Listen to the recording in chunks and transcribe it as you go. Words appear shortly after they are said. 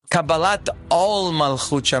Kabbalat all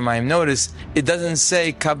Malchut Shamayim. Notice, it doesn't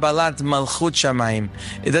say Kabbalat Malchut Shamayim.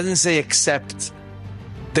 It doesn't say accept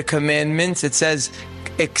the commandments. It says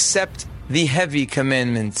accept the heavy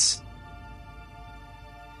commandments.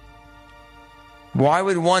 Why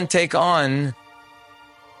would one take on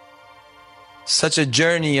such a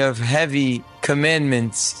journey of heavy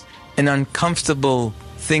commandments and uncomfortable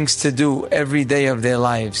things to do every day of their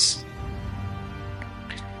lives?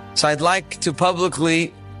 So I'd like to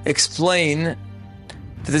publicly explain that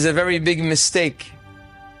there's a very big mistake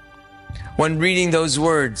when reading those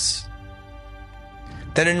words.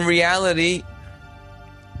 That in reality,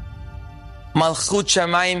 Malchut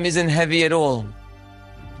Shamayim isn't heavy at all.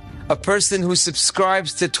 A person who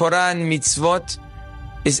subscribes to Torah and mitzvot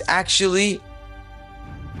is actually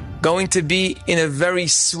going to be in a very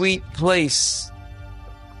sweet place.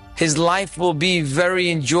 His life will be very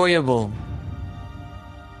enjoyable.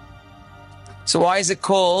 So why is it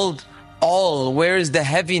called all? Where is the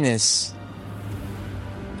heaviness?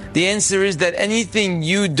 The answer is that anything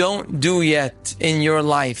you don't do yet in your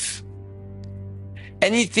life,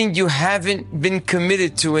 anything you haven't been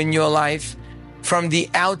committed to in your life, from the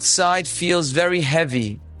outside feels very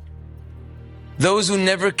heavy. Those who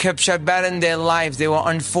never kept Shabbat in their lives, they were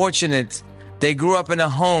unfortunate. They grew up in a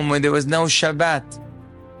home where there was no Shabbat.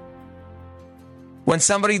 When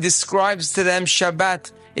somebody describes to them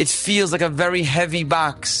Shabbat, it feels like a very heavy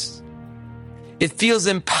box. It feels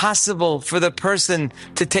impossible for the person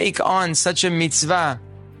to take on such a mitzvah.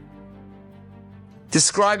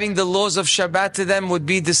 Describing the laws of Shabbat to them would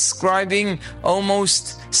be describing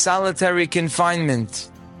almost solitary confinement.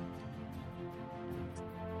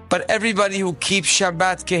 But everybody who keeps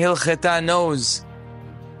Shabbat kehilcheta knows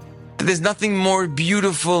that there's nothing more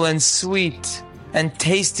beautiful and sweet and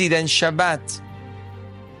tasty than Shabbat.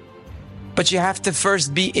 But you have to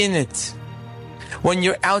first be in it. When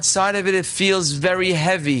you're outside of it, it feels very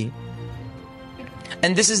heavy.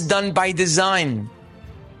 And this is done by design.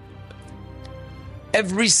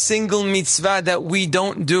 Every single mitzvah that we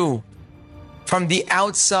don't do from the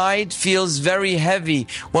outside feels very heavy.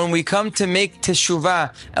 When we come to make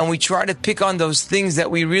teshuvah and we try to pick on those things that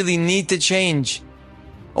we really need to change,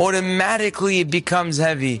 automatically it becomes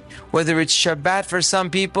heavy. Whether it's Shabbat for some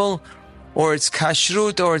people, or it's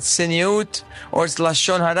kashrut, or it's siniut, or it's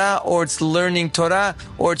lashon hara, or it's learning Torah,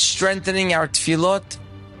 or it's strengthening our tefillot.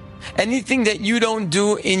 Anything that you don't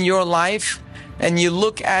do in your life, and you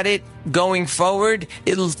look at it going forward,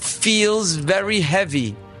 it feels very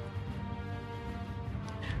heavy.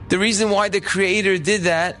 The reason why the Creator did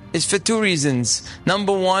that is for two reasons.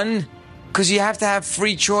 Number one, because you have to have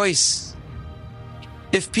free choice.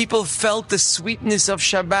 If people felt the sweetness of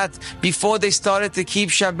Shabbat before they started to keep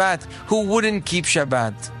Shabbat, who wouldn't keep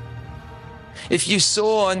Shabbat? If you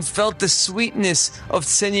saw and felt the sweetness of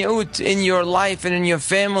tzeniut in your life and in your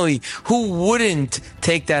family, who wouldn't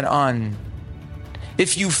take that on?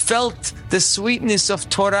 If you felt the sweetness of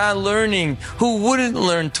Torah learning, who wouldn't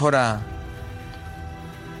learn Torah?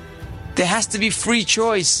 There has to be free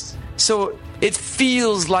choice, so it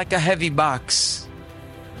feels like a heavy box.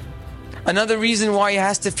 Another reason why it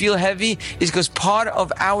has to feel heavy is because part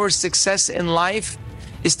of our success in life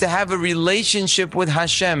is to have a relationship with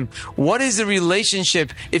Hashem. What is a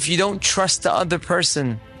relationship if you don't trust the other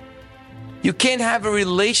person? You can't have a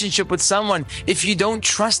relationship with someone if you don't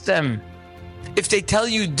trust them. If they tell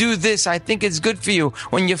you, do this, I think it's good for you.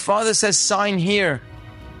 When your father says, sign here,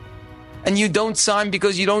 and you don't sign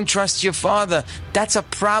because you don't trust your father, that's a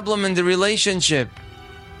problem in the relationship.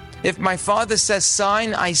 If my father says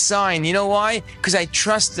sign, I sign. You know why? Because I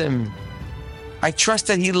trust him. I trust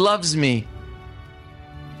that he loves me.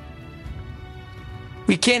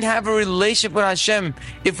 We can't have a relationship with Hashem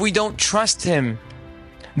if we don't trust him.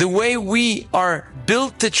 The way we are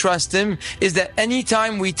built to trust him is that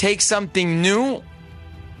anytime we take something new,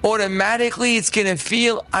 automatically it's going to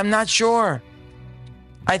feel, I'm not sure.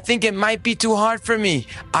 I think it might be too hard for me.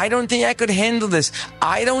 I don't think I could handle this.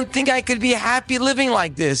 I don't think I could be happy living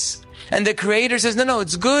like this. And the Creator says, no,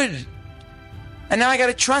 it's good. And now I got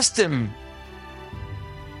to trust him.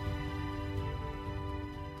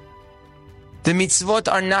 The mitzvot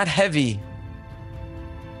are not heavy.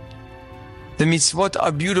 The mitzvot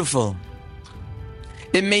are beautiful.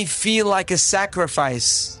 It may feel like a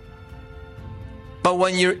sacrifice, but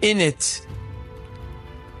when you're in it,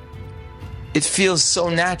 it feels so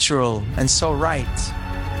natural and so right.